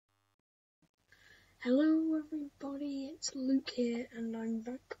Hello everybody, it's Luke here, and I'm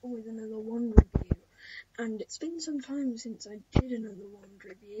back with another wand review. And it's been some time since I did another wand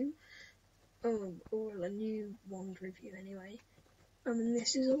review, or a new wand review anyway. And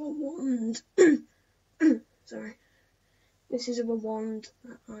this is of a wand, sorry, this is of a wand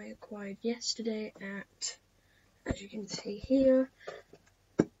that I acquired yesterday at, as you can see here,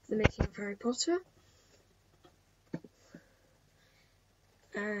 The Making of Harry Potter.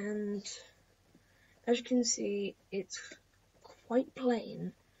 And as you can see, it's quite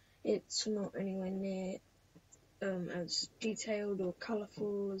plain. It's not anywhere near as detailed or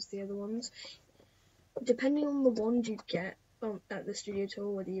colourful as the other ones. Depending on the wand you get at the studio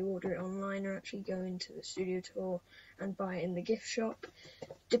tour, whether you order it online or actually go into the studio tour and buy it in the gift shop,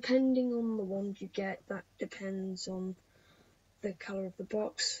 depending on the wand you get, that depends on the colour of the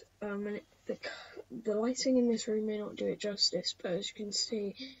box. And the lighting in this room may not do it justice, but as you can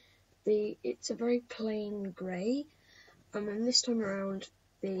see, it's a very plain grey. And this time around,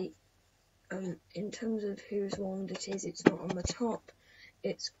 in terms of whose wand it is, it's not on the top,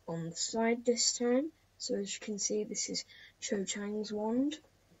 it's on the side this time. So as you can see, this is Chang's wand.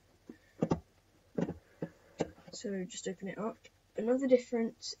 So just open it up. Another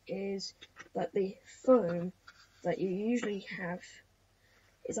difference is that the foam that you usually have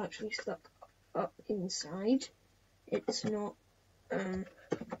is actually stuck up inside. It's not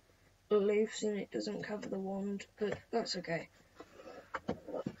loose and it doesn't cover the wand, but that's okay.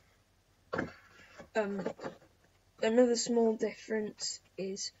 Another small difference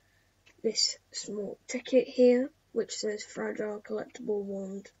is this small ticket here, which says fragile collectible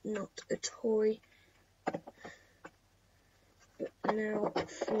wand, not a toy. But now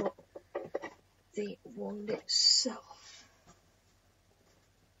for the wand itself.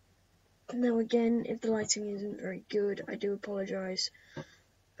 Now again, if the lighting isn't very good, I do apologise.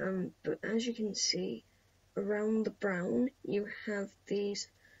 But as you can see, around the brown, you have these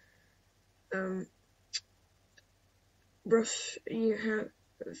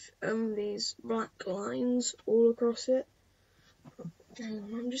these black lines all across it.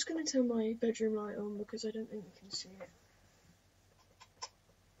 I'm just going to turn my bedroom light on because I don't think you can see it.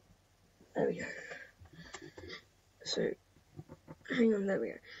 There we go. So, hang on, there we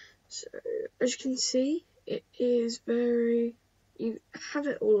go. So, as you can see, it is you have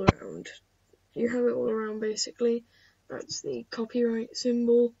it all around. You have it all around, basically. That's the copyright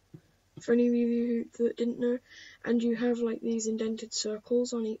symbol, for any of you that didn't know. And you have, like, these indented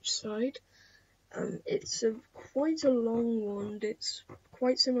circles on each side. It's quite a long wand. It's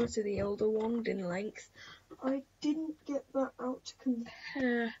quite similar to the Elder wand in length. I didn't get that out to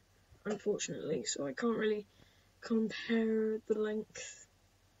compare, unfortunately, so I can't really compare the length.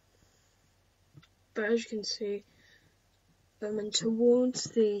 But as you can see, and towards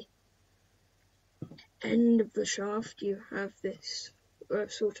the end of the shaft, you have this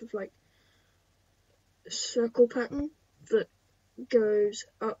sort of like circle pattern that goes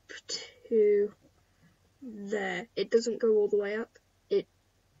up to there. It doesn't go all the way up, it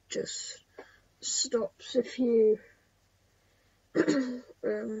just stops a few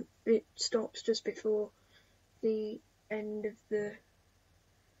it stops just before the end of the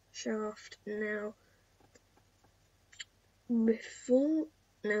shaft. Now I'm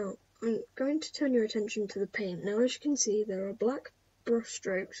going to turn your attention to the paint. Now as you can see, there are black brush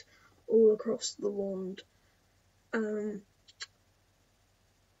strokes all across the wand. And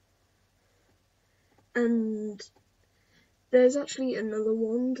there's actually another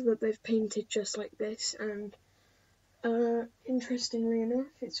wand that they've painted just like this, and interestingly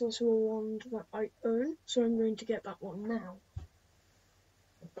enough, it's also a wand that I own, so I'm going to get that one now.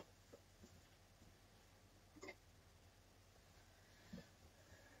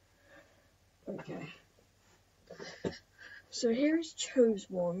 Okay. So here is Cho's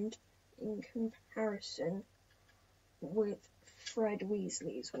wand in comparison with Fred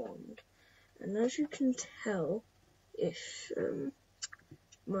Weasley's wand. And as you can tell, if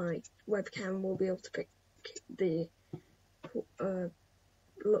my webcam will be able to pick the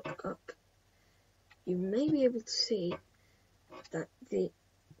look up, you may be able to see that the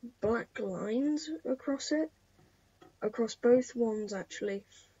black lines across both wands actually,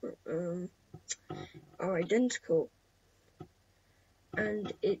 are identical.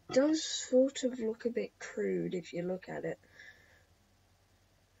 And it does sort of look a bit crude if you look at it,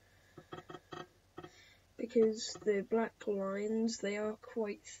 because the black lines, they are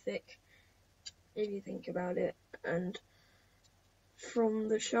quite thick if you think about it, and from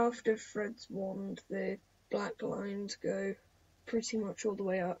the shaft of Fred's wand, the black lines go pretty much all the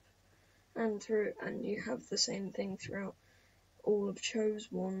way up and through, and you have the same thing throughout all of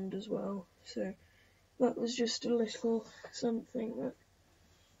Cho's wand as well. So that was just a little something that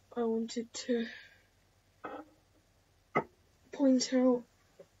I wanted to point out.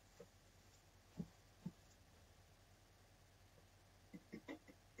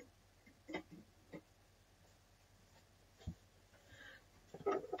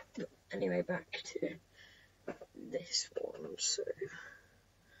 Anyway, back to this one. So,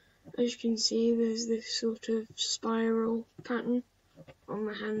 as you can see, there's this sort of spiral pattern on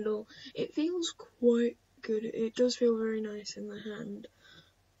the handle. It feels quite good. It does feel very nice in the hand,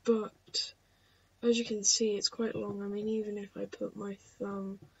 but as you can see, it's quite long. I mean, even if I put my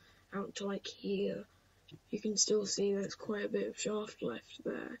thumb out to like here, you can still see there's quite a bit of shaft left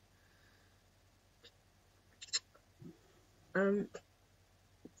there.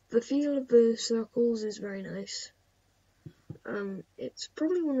 The feel of the circles is very nice. It's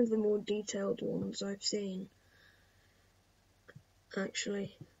probably one of the more detailed ones I've seen,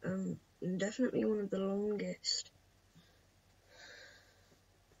 actually. Definitely one of the longest.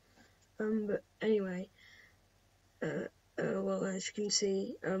 But anyway, well, as you can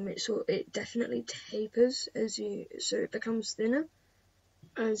see, it definitely tapers so it becomes thinner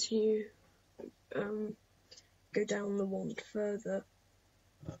as you go down the wand further.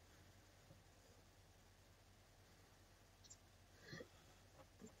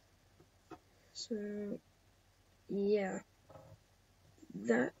 So, yeah,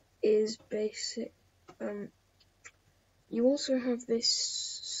 that is basic. You also have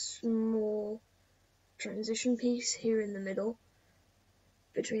this small transition piece here in the middle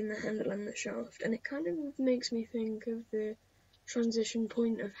between the handle and the shaft, and it kind of makes me think of the transition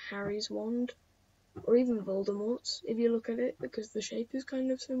point of Harry's wand, or even Voldemort's, if you look at it, because the shape is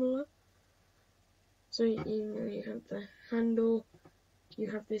kind of similar. So you have the handle, you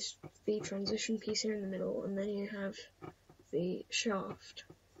have the transition piece here in the middle, and then you have the shaft.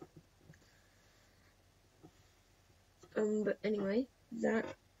 But anyway, that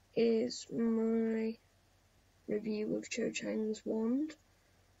is my review of Chang's wand.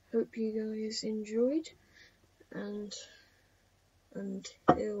 Hope you guys enjoyed, and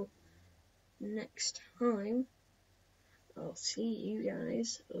until next time, I'll see you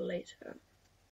guys later.